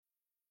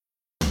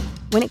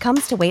When it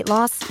comes to weight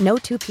loss, no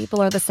two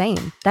people are the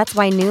same. That's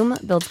why Noom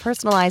builds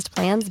personalized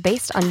plans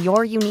based on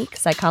your unique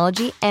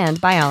psychology and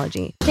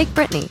biology. Take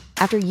Brittany.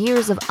 After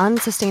years of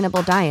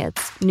unsustainable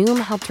diets, Noom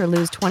helped her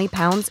lose 20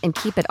 pounds and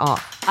keep it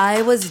off.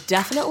 I was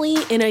definitely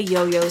in a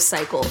yo-yo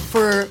cycle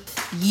for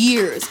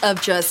years of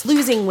just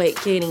losing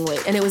weight, gaining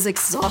weight, and it was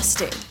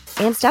exhausting.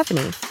 And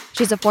Stephanie.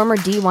 She's a former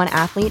D1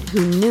 athlete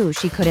who knew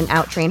she couldn't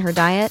out-train her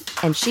diet,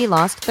 and she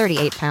lost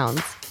 38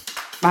 pounds.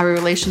 My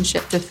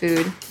relationship to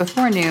food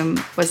before Noom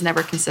was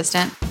never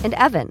consistent. And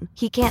Evan,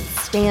 he can't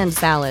stand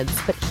salads,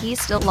 but he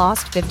still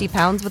lost 50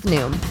 pounds with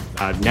Noom.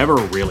 I never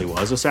really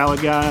was a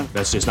salad guy.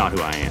 That's just not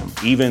who I am.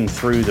 Even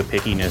through the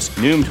pickiness,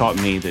 Noom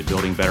taught me that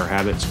building better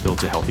habits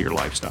builds a healthier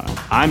lifestyle.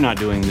 I'm not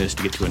doing this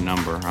to get to a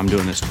number. I'm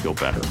doing this to feel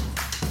better.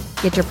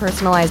 Get your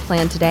personalized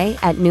plan today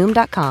at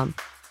Noom.com.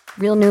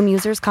 Real Noom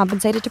users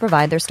compensated to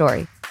provide their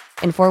story.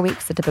 In 4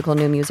 weeks, the typical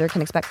Noom user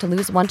can expect to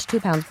lose 1 to 2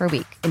 pounds per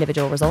week.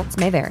 Individual results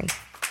may vary.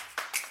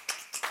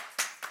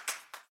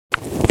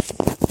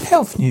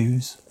 Health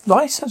news.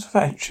 Life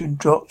satisfaction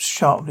drops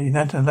sharply in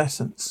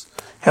adolescence,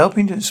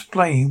 helping to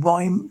explain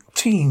why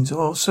teens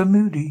are so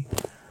moody.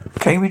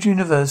 Cambridge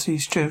University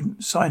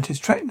scientists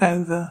tracked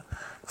over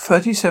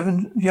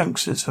 37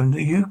 youngsters from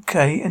the UK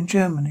and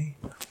Germany.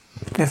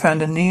 They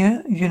found a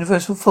near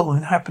universal fall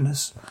in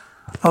happiness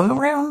of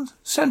around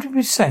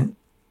 17%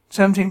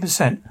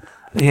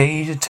 at the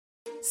age of 10.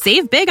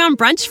 Save big on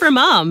brunch for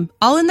mom,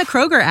 all in the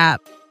Kroger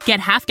app. Get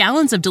half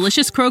gallons of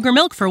delicious Kroger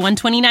milk for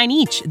 $1.29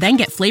 each. Then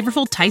get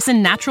flavorful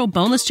Tyson natural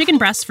boneless chicken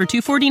breasts for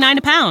 $2.49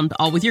 a pound,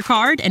 all with your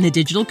card and a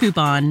digital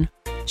coupon.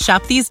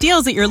 Shop these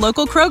deals at your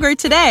local Kroger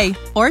today,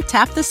 or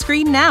tap the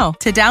screen now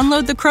to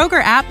download the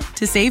Kroger app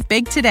to save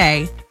big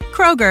today.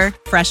 Kroger,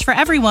 fresh for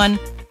everyone.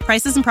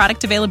 Prices and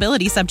product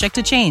availability subject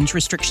to change.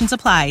 Restrictions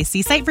apply.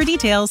 See site for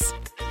details.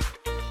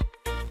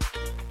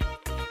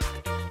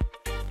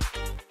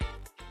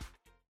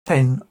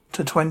 10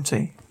 to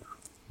 20.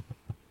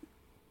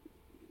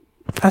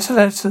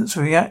 Adolescents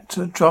react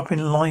to a drop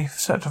in life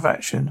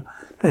satisfaction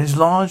that is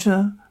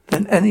larger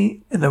than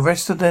any in the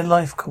rest of their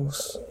life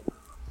course,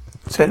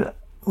 said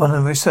one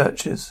of the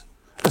researchers.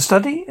 A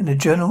study in the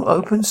journal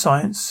Open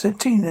Science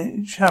said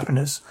teenage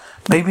happiness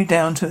may be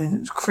down to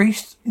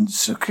increased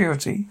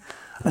insecurity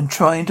and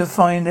trying to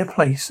find their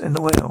place in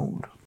the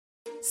world.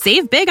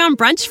 Save big on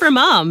brunch for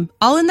mom,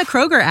 all in the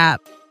Kroger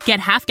app. Get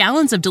half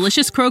gallons of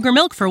delicious Kroger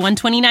milk for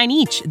 $1.29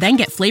 each. Then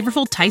get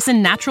flavorful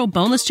Tyson natural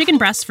boneless chicken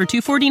breasts for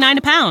 $2.49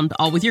 a pound,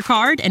 all with your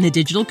card and a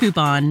digital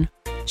coupon.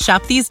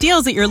 Shop these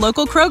deals at your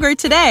local Kroger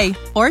today,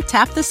 or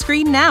tap the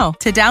screen now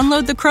to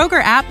download the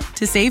Kroger app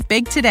to save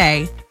big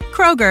today.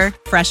 Kroger,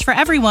 fresh for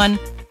everyone.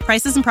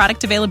 Prices and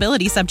product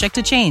availability subject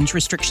to change.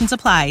 Restrictions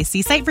apply.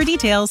 See site for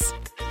details.